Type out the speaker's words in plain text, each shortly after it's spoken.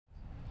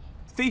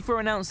FIFA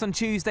announced on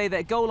Tuesday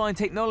that goal line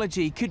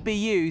technology could be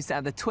used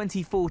at the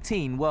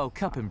 2014 World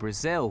Cup in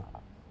Brazil.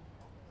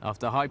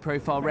 After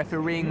high-profile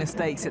refereeing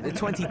mistakes at the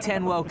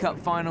 2010 World Cup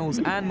finals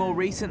and more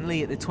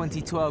recently at the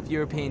 2012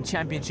 European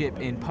Championship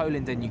in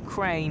Poland and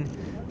Ukraine,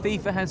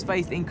 FIFA has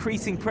faced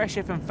increasing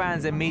pressure from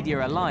fans and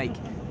media alike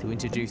to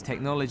introduce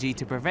technology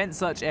to prevent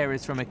such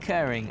errors from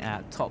occurring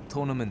at top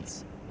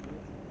tournaments.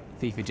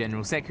 FIFA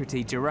General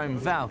Secretary Jerome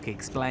Valcke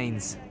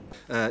explains.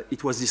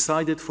 It was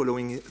decided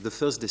following the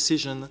first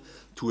decision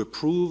to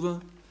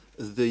approve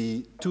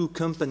the two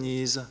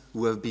companies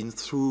who have been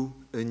through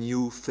a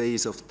new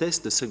phase of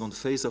test, the second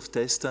phase of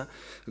test,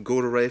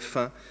 Ref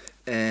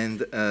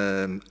and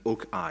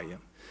Hawkeye.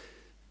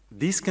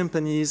 These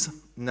companies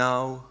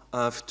now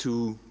have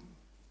to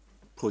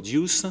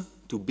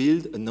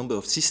build a number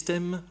of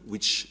systems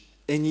which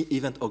any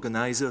event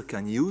organizer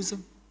can use.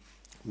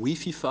 We,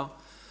 FIFA,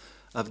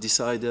 have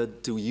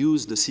decided to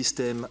use the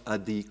system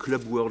at the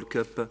Club World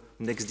Cup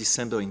next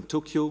December in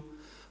Tokyo,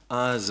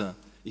 as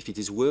if it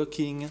is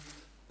working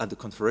at the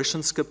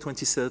Confederations Cup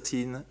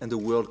 2013 and the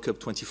World Cup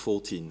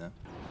 2014.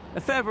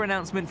 A further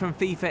announcement from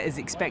FIFA is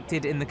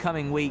expected in the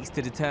coming weeks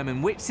to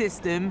determine which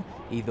system,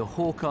 either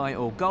Hawkeye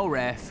or Goal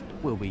Ref,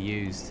 will be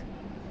used.